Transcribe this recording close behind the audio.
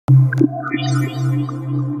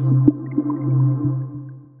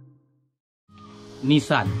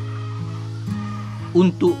nisan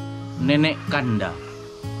untuk nenek kanda.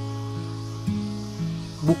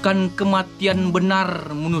 Bukan kematian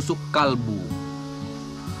benar menusuk kalbu.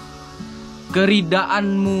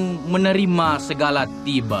 Keridaanmu menerima segala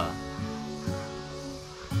tiba.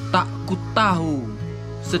 Tak ku tahu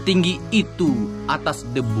setinggi itu atas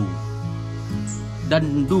debu.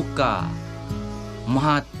 Dan duka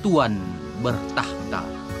Maha Tuan bertahta.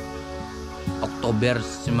 Oktober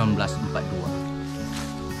 1942.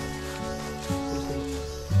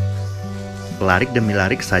 Larik demi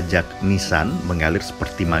larik sajak nisan mengalir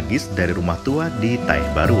seperti magis dari rumah tua di Taeh,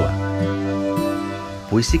 Baruah.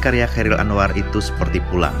 Puisi karya Chairil Anwar itu seperti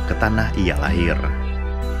pulang ke tanah ia lahir.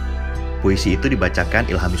 Puisi itu dibacakan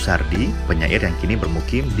Ilham Yusardi, penyair yang kini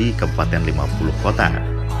bermukim di Kabupaten Limapuluh, Kota.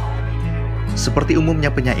 Seperti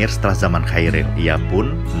umumnya penyair setelah zaman Chairil, ia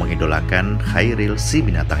pun mengidolakan Chairil si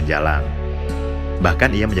Binatang Jalang.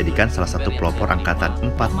 Bahkan ia menjadikan salah satu pelopor angkatan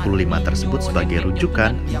 45 tersebut sebagai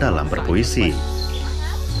rujukan dalam berpuisi.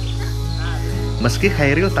 Meski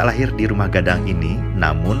Chairil tak lahir di rumah gadang ini,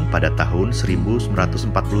 namun pada tahun 1942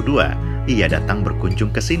 ia datang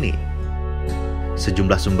berkunjung ke sini.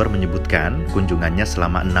 Sejumlah sumber menyebutkan kunjungannya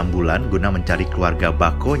selama 6 bulan guna mencari keluarga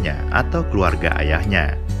bakonya atau keluarga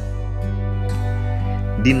ayahnya.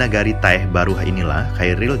 Di nagari Taeh, Baruah inilah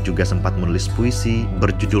Chairil juga sempat menulis puisi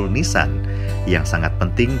berjudul Nisan yang sangat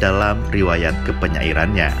penting dalam riwayat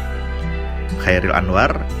kepenyairannya. Chairil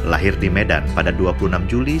Anwar lahir di Medan pada 26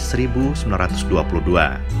 Juli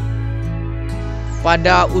 1922.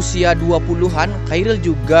 Pada usia 20-an, Chairil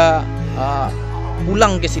juga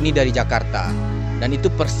pulang ke sini dari Jakarta. Dan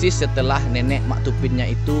itu persis setelah nenek maktupinnya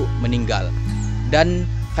itu meninggal. Dan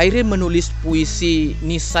Chairil menulis puisi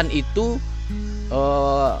Nisan itu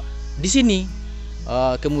di sini.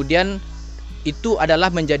 Kemudian itu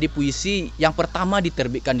adalah menjadi puisi yang pertama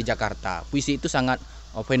diterbitkan di Jakarta. Puisi itu sangat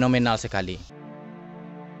fenomenal sekali.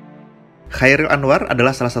 Chairil Anwar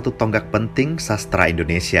adalah salah satu tonggak penting sastra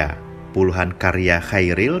Indonesia. Puluhan karya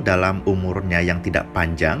Chairil dalam umurnya yang tidak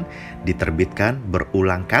panjang diterbitkan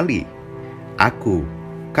berulang kali. Aku,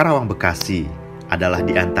 Karawang Bekasi, adalah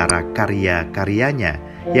di antara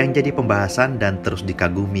karya-karyanya yang jadi pembahasan dan terus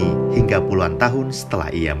dikagumi hingga puluhan tahun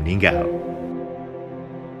setelah ia meninggal.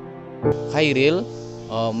 Chairil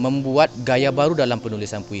membuat gaya baru dalam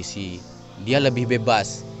penulisan puisi. Dia lebih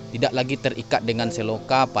bebas, tidak lagi terikat dengan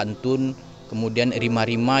seloka, pantun, kemudian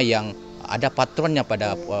rima-rima yang ada patronnya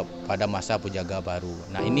pada masa Pujaga Baru.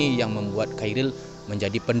 Nah, ini yang membuat Chairil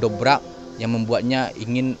menjadi pendobrak yang membuatnya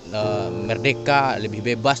ingin merdeka, lebih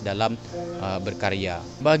bebas dalam berkarya.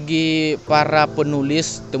 Bagi para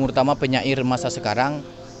penulis, terutama penyair masa sekarang,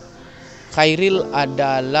 Chairil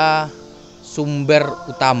adalah sumber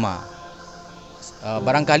utama.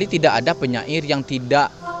 Barangkali tidak ada penyair yang tidak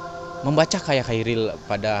membaca karya Chairil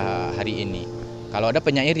pada hari ini. Kalau ada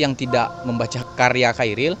penyair yang tidak membaca karya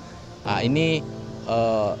Chairil, ini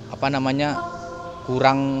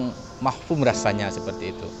kurang mafhum rasanya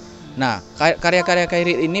seperti itu. Nah, karya-karya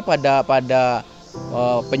Chairil ini pada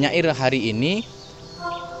penyair hari ini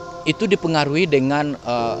itu dipengaruhi dengan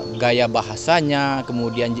gaya bahasanya,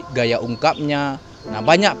 kemudian gaya ungkapnya. Nah,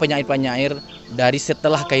 banyak penyair-penyair dari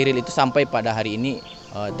setelah Chairil itu sampai pada hari ini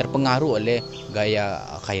terpengaruh oleh gaya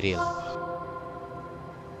Chairil.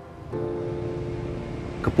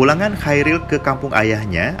 Kepulangan Chairil ke kampung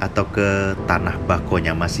ayahnya atau ke tanah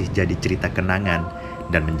bakonya masih jadi cerita kenangan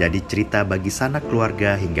dan menjadi cerita bagi sanak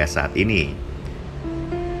keluarga hingga saat ini.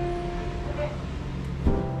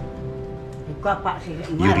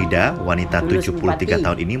 Yurida, wanita 73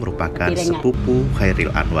 tahun ini merupakan sepupu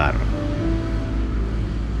Chairil Anwar.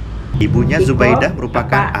 Ibunya Sebait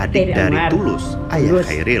merupakan adik dari Tulus, ayah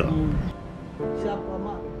Chairil.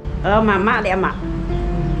 Mama dia mak.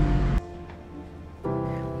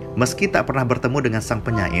 Meski tak pernah bertemu dengan sang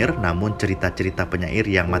penyair, namun cerita-cerita penyair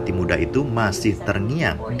yang mati muda itu masih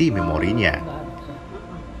terngiang di memorinya.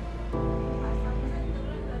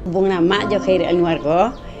 Hubung nama aja Chairil Anwar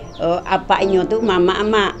ko, apanya tuh mama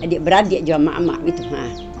adik beradik juga mama gitu.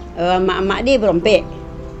 Mama dia berompe,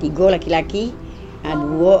 3 laki-laki,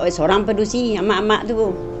 2 seorang pedusi mama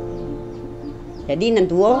tuh. Jadi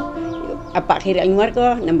nantua apa Chairil Anwar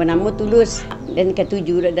ko, nama Tulus dan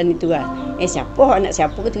ketujuh dan itu siapa anak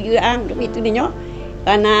siapa ketujuh itu dia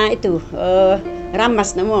karena itu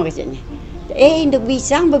ramas nama katanya. Ndak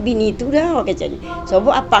bisa berbini itu dah katanya. Sebab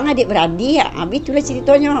apa ngadik beradik habis itulah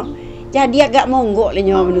ceritanya. Jadi agak monggok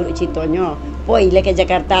lah menurut ceritanya. Poi lah ke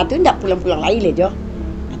Jakarta tu ndak pulang-pulang lagi lah jo.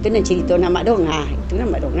 Itu nak cerita nama dongah, itu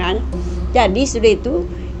nama dongahnya. Jadi sudah itu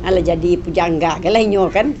ala jadi pujangga kalahnya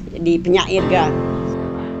kan, jadi penyair kan.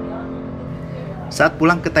 Saat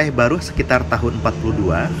pulang ke Taeh Baruah sekitar tahun 42,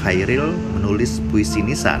 Chairil menulis puisi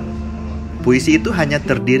nisan. Puisi itu hanya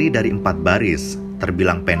terdiri dari 4 baris,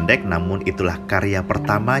 terbilang pendek namun itulah karya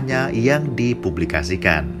pertamanya yang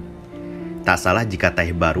dipublikasikan. Tak salah jika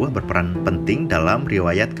Taeh Baruah berperan penting dalam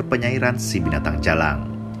riwayat kepenyairan si Binatang Jalang.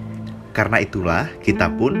 Karena itulah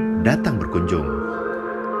kita pun datang berkunjung.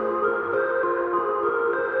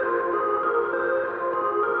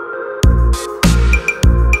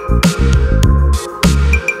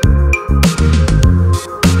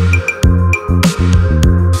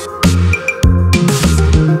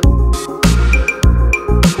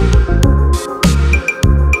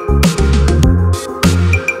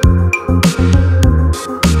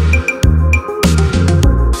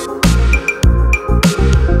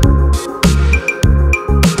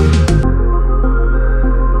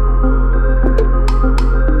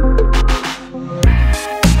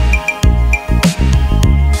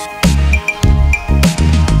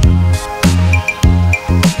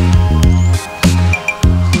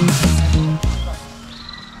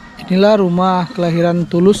 Inilah rumah kelahiran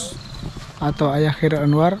Tulus atau Ayah Chairil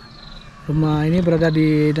Anwar. Rumah ini berada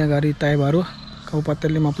di negari Taeh Baruah, Kabupaten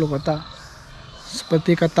Limapuluh Kota.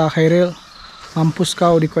 Seperti kata Chairil, mampus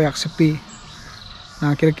kau dikoyak sepi.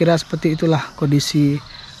 Nah, kira-kira seperti itulah kondisi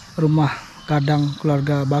rumah gadang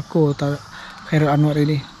keluarga Bako Chairil Anwar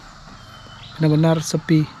ini. Benar-benar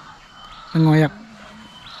sepi, mengoyak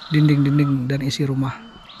dinding-dinding dan isi rumah.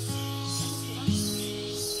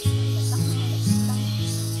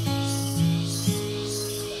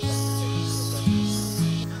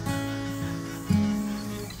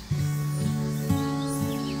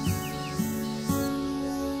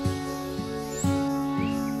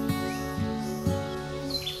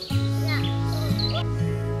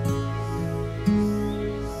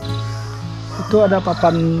 Itu ada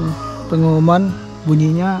papan pengumuman,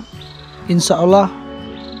 bunyinya insya Allah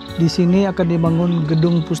di sini akan dibangun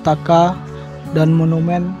gedung pustaka dan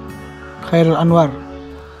monumen Chairil Anwar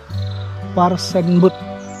Parsenbut.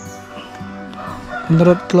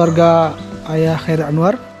 Menurut keluarga Ayah Chairil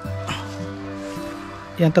Anwar,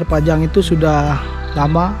 yang terpajang itu sudah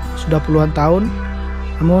lama, sudah puluhan tahun,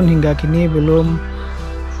 namun hingga kini belum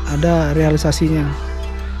ada realisasinya.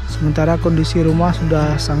 Sementara kondisi rumah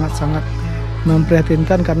sudah sangat-sangat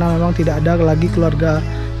memprihatinkan karena memang tidak ada lagi keluarga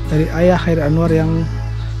dari Ayah Chairil Anwar yang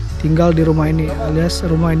tinggal di rumah ini, alias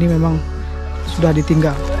rumah ini memang sudah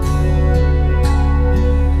ditinggal.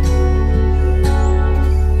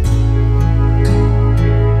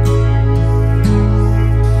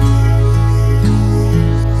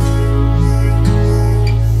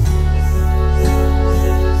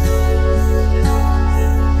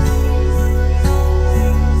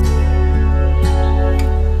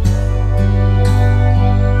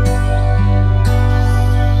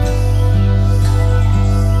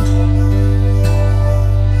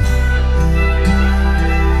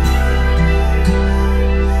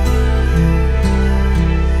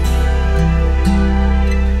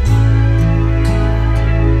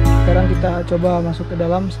 Kita coba masuk ke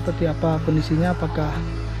dalam seperti apa kondisinya, apakah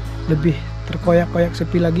lebih terkoyak-koyak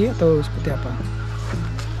sepi lagi atau seperti apa.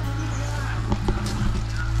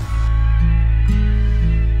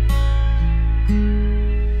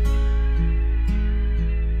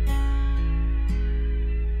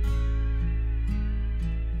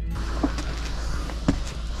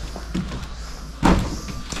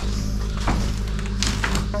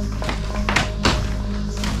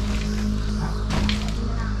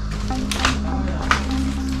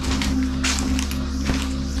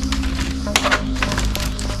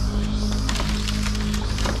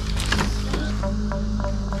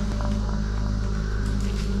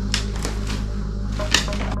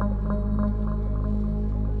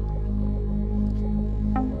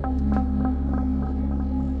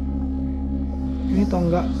 Ini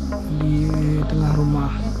tonggak di tengah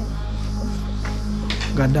rumah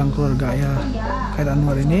gadang keluarga Ayah Chairil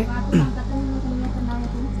Anwar ini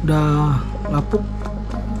udah lapuk.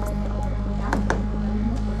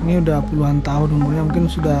 Ini udah puluhan tahun umurnya, mungkin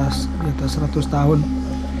sudah di atas 100 tahun.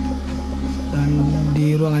 Dan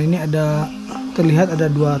di ruangan ini terlihat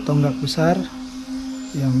ada 2 tonggak besar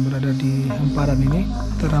yang berada di hamparan ini.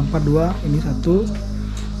 Terhampar 2, ini 1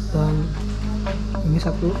 dan ini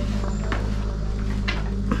 1.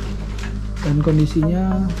 Dan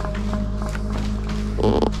kondisinya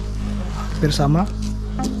hampir sama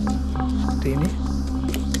seperti ini.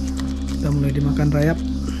 Sudah mulai dimakan rayap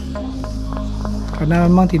karena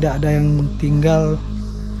memang tidak ada yang tinggal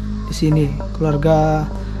di sini. Keluarga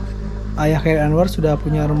Ayah Chairil Anwar sudah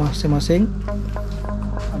punya rumah masing-masing.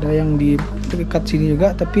 Ada yang di dekat sini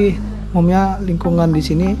juga, tapi umumnya lingkungan di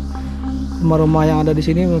sini rumah-rumah yang ada di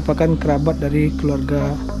sini merupakan kerabat dari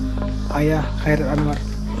keluarga Ayah Chairil Anwar.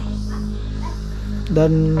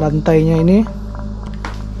 Dan lantainya ini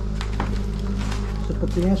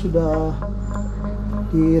sepertinya sudah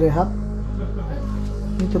direhab.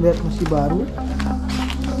 Ini terlihat masih baru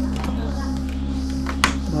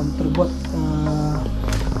dan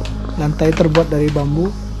lantai terbuat dari bambu.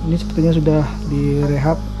 Ini sepertinya sudah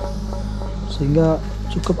direhab sehingga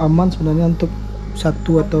cukup aman sebenarnya untuk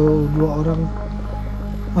 1 atau 2 orang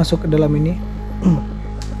masuk ke dalam ini.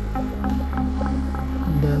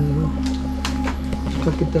 Dan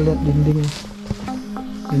jika kita lihat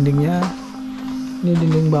dindingnya, ini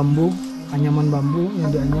dinding bambu, anyaman bambu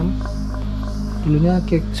yang dianyam. Dulunya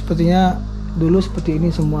sepertinya dulu seperti ini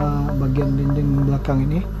semua bagian dinding belakang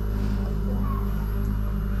ini.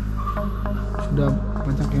 Sudah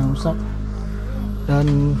banyak yang rusak.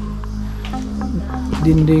 Dan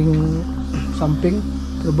dinding samping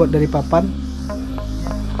terbuat dari papan,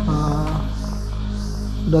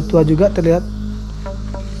 sudah tua juga terlihat.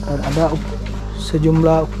 Dan ada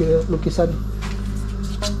sejumlah lukisan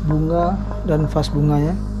bunga dan vas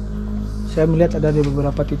bunganya. Saya melihat ada di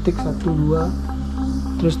beberapa titik, 1, 2.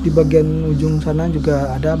 Terus di bagian ujung sana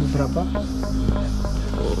juga ada beberapa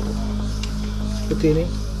seperti ini.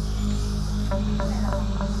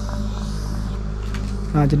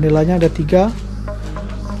 Nah, jendelanya ada 3,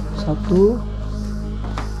 1,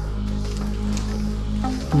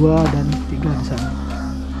 2, dan 3 di sana.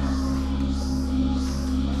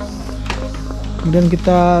 Kemudian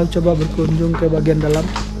kita coba berkunjung ke bagian dalam.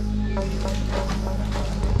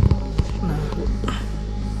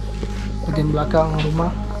 Bagian belakang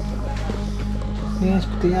rumah ini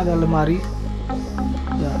sepertinya ada lemari,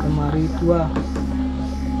 ya, lemari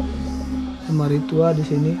tua di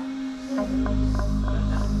sini.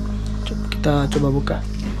 Kita coba buka.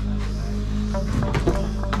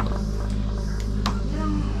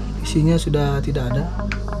 Isinya sudah tidak ada.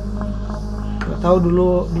 Nggak tahu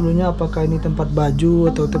dulunya apakah ini tempat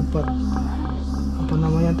baju atau tempat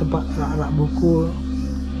tempat rak-rak buku.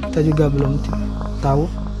 Kita juga belum tahu.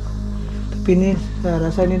 Tapi ini saya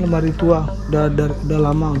rasa ini lemari tua, udah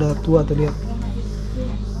lama, udah tua terlihat.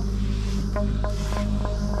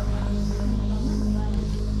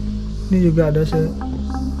 Ini juga ada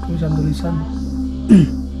tulisan-tulisan.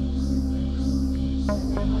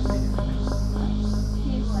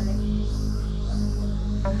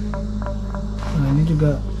 Nah, ini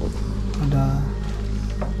juga ada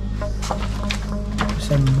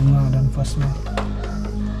tulisan bunga dan vasnya.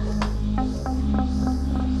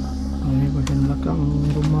 Ini bagian belakang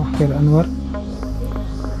rumah Chairil Anwar.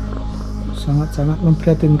 Sangat-sangat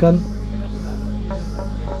memprihatinkan.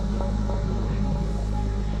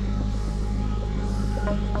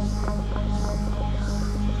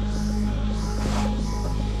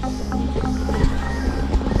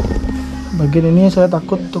 Bagian ini saya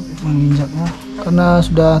takut untuk menginjaknya karena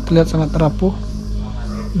sudah terlihat sangat rapuh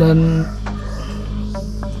dan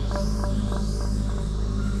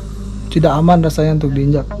tidak aman rasanya untuk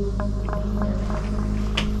diinjak.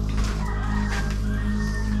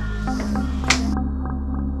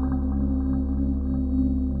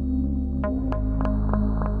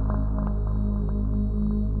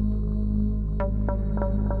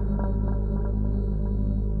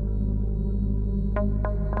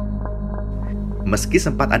 Meski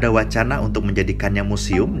sempat ada wacana untuk menjadikannya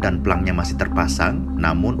museum dan pelangnya masih terpasang,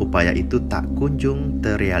 namun upaya itu tak kunjung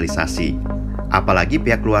terrealisasi. Apalagi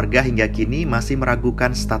pihak keluarga hingga kini masih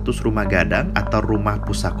meragukan status rumah gadang atau rumah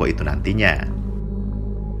pusako itu nantinya.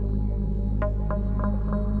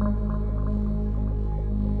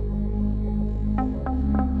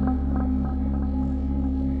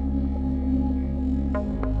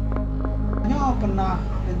 Pernah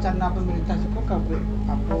rencana pemerintah suka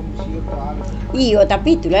apa museum atau apa? Iyo,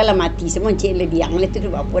 tapi itulah lah mati semua cik le diang le tu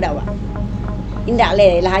apa dah wak. Indak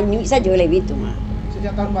le lah hanyut saja le itu mah.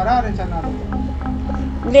 Sejak tahun berapa rencana itu?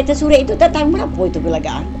 Mulai tersurat itu tak tahun berapa itu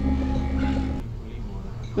pelagaan?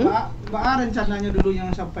 Apa rencananya dulu yang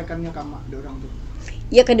sampaikannya kamak di orang tu?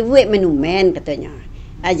 Ya kedua monumen katanya.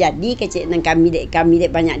 Jadi kecik nang kami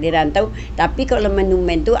dek banyak dirantau, tapi kalau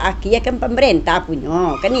monumen tu akhirnya kan pemerintah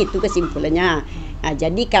punya. Kan itu kesimpulannya.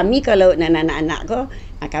 Jadi kami kalau anak-anak ko,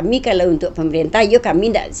 kami kalau untuk pemerintah yo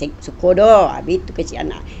kami ndak suka doh. Habis tu kecik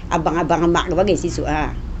anak abang-abang mak bagi sisu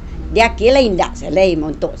Dia kira indak selai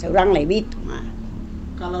untuk seorang lebih itu.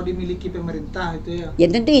 Kalau dimiliki pemerintah itu ya. Ya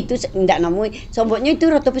tentu itu indak namanya. Sombongnya itu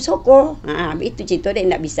rata pesoko. Habis itu cerita dia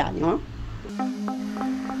indak bisa no.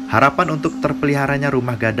 Harapan untuk terpeliharanya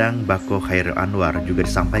rumah gadang Bako Chairil Anwar juga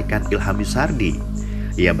disampaikan Ilham Yusardi.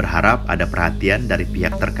 Ia berharap ada perhatian dari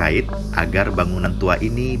pihak terkait agar bangunan tua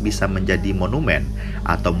ini bisa menjadi monumen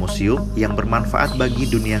atau museum yang bermanfaat bagi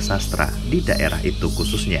dunia sastra di daerah itu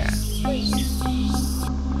khususnya.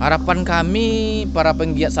 Harapan kami para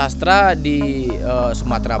penggiat sastra di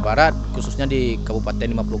Sumatera Barat, khususnya di Kabupaten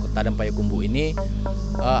Limapuluh Kota dan Payakumbuh ini,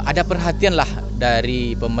 ada perhatian lah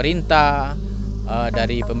dari pemerintah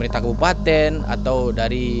kabupaten atau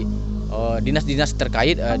dari dinas-dinas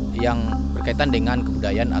terkait yang berkaitan dengan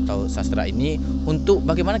kebudayaan atau sastra ini, untuk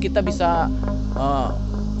bagaimana kita bisa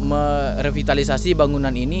merevitalisasi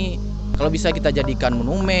bangunan ini. Kalau bisa kita jadikan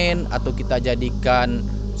monumen atau kita jadikan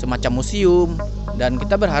semacam museum, dan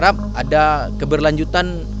kita berharap ada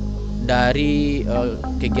keberlanjutan dari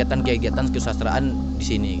kegiatan-kegiatan kesusastraan di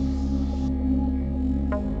sini.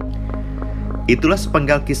 Itulah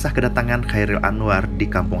sepenggal kisah kedatangan Chairil Anwar di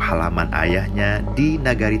kampung halaman ayahnya di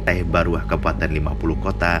Nagari Taeh Baruah, Kabupaten Limapuluh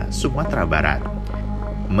Kota, Sumatera Barat.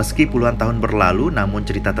 Meski puluhan tahun berlalu, namun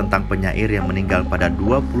cerita tentang penyair yang meninggal pada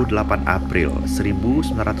 28 April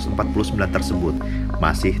 1949 tersebut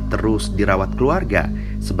masih terus dirawat keluarga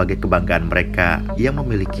sebagai kebanggaan mereka yang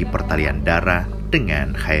memiliki pertalian darah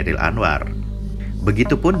dengan Chairil Anwar.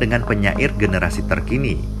 Begitupun dengan penyair generasi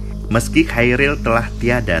terkini. Meski Chairil telah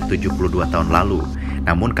tiada 72 tahun lalu,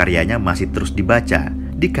 namun karyanya masih terus dibaca,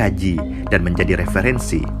 dikaji, dan menjadi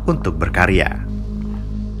referensi untuk berkarya.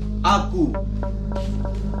 Aku,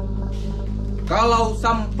 kalau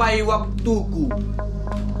sampai waktuku,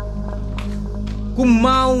 ku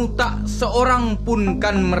mau tak seorang pun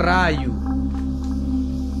kan merayu,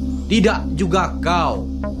 tidak juga kau.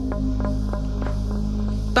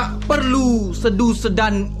 Tak perlu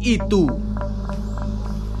sedu-sedan itu.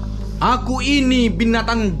 Aku ini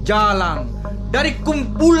binatang jalang dari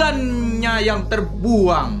kumpulannya yang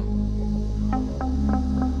terbuang.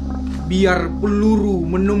 Biar peluru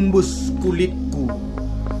menembus kulitku,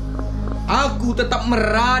 aku tetap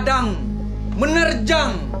meradang,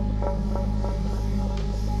 menerjang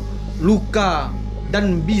luka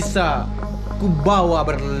dan bisa kubawa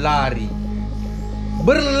berlari.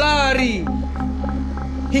 Berlari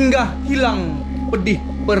hingga hilang pedih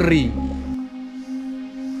perih.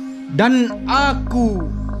 Dan aku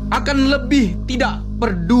akan lebih tidak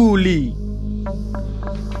peduli.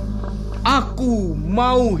 Aku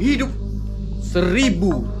mau hidup 1000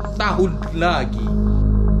 tahun lagi.